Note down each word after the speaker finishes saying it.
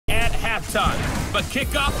halftime. But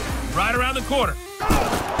kickoff right around the corner.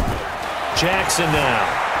 Jackson now.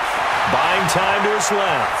 Buying time to his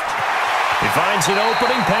left. He finds an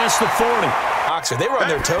opening past the 40. They were on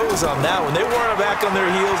their toes on that one. They weren't back on their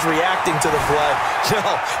heels reacting to the play. No,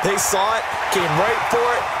 they saw it, came right for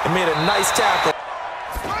it, and made a nice tackle.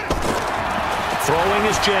 Throwing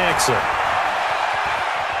is Jackson.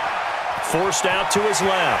 Forced out to his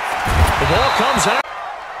left. The ball comes out.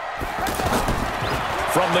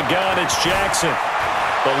 From the gun, it's Jackson.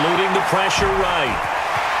 Eluding the pressure right.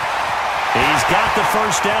 He's got the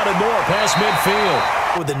first down and more past midfield.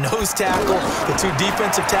 With the nose tackle, the two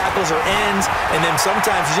defensive tackles are ends, and then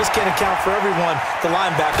sometimes you just can't account for everyone. The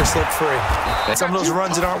linebacker slipped free. Some of those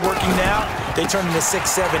runs that aren't working now, they turn into 6,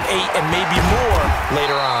 7, 8, and maybe more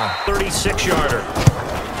later on. 36-yarder.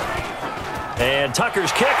 And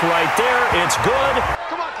Tucker's kick right there. It's good.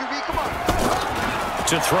 Come on, QB, come on.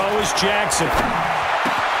 To throw is Jackson.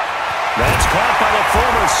 That's caught by the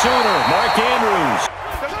former Sooner, Mark Andrews.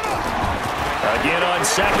 Again on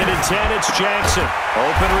 2nd and 10, it's Jackson.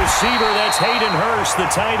 Open receiver, that's Hayden Hurst, the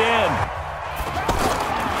tight end.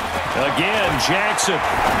 Again, Jackson.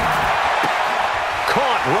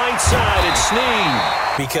 Caught right side, it's Snead.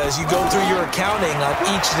 Because you go through your accounting on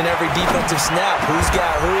each and every defensive snap. Who's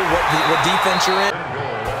got who, what defense you're in.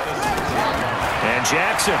 And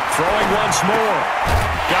Jackson throwing once more.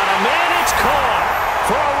 Got a man, it's caught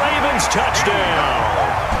for a Ravens touchdown.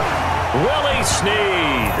 Willie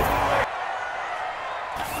Snead.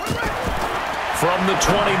 From the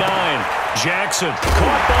 29, Jackson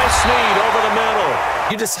caught by Snead over the middle.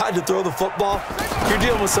 You decide to throw the football, you're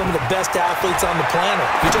dealing with some of the best athletes on the planet.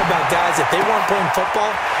 You talk about guys, if they weren't playing football,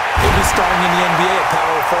 they'd be starting in the NBA at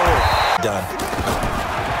power forward. Done.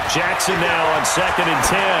 Jackson now on 2nd and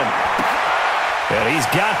 10. And he's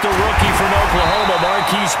got the rookie from Oklahoma,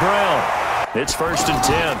 Marquise Brown. It's 1st and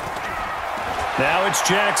 10. Now it's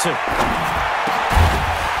Jackson.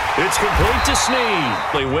 It's complete to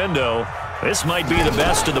Snead. Window. This might be the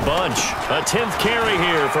best of the bunch. A 10th carry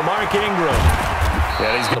here for Mark Ingram.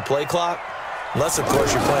 Yeah, he's going to play clock. Unless, of course,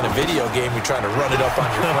 you're playing a video game, you're trying to run it up on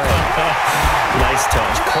your friend. Nice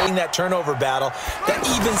touch. Calling that turnover battle, that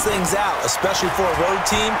evens things out, especially for a road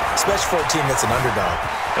team, especially for a team that's an underdog.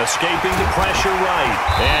 Escaping the pressure right,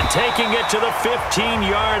 and taking it to the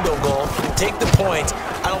 15-yard goal. Take the point.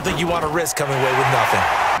 I don't think you want to risk coming away with nothing.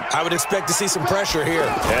 I would expect to see some pressure here.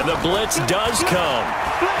 And the blitz does come.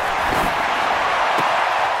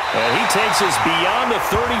 And he takes us beyond the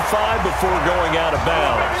 35 before going out of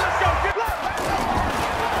bounds.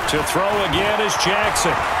 To throw again is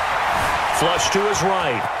Jackson. Flush to his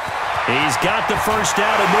right. He's got the first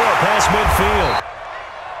down and more past midfield.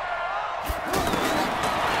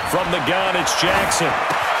 From the gun, it's Jackson.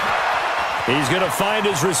 He's going to find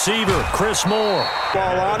his receiver, Chris Moore.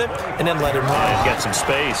 Ball on him, and then let him run. And got some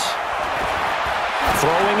space.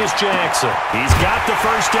 Throwing is Jackson. He's got the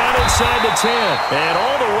first down inside the 10. And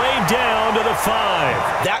all the way down to the 5.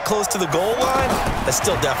 That close to the goal line, that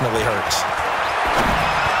still definitely hurts.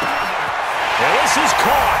 And this is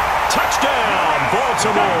caught. Touchdown,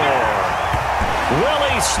 Baltimore.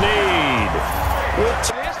 Willie Snead.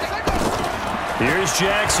 Here's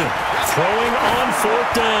Jackson throwing on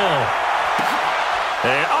 4th down.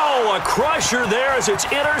 And, oh, a crusher there as it's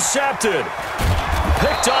intercepted.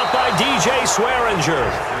 Picked up by DJ Swearinger.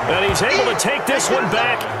 And he's able to take this one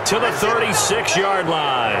back to the 36-yard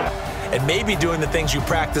line. And maybe doing the things you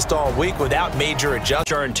practiced all week without major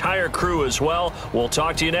adjustments. Our entire crew as well. We'll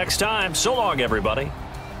talk to you next time. So long, everybody.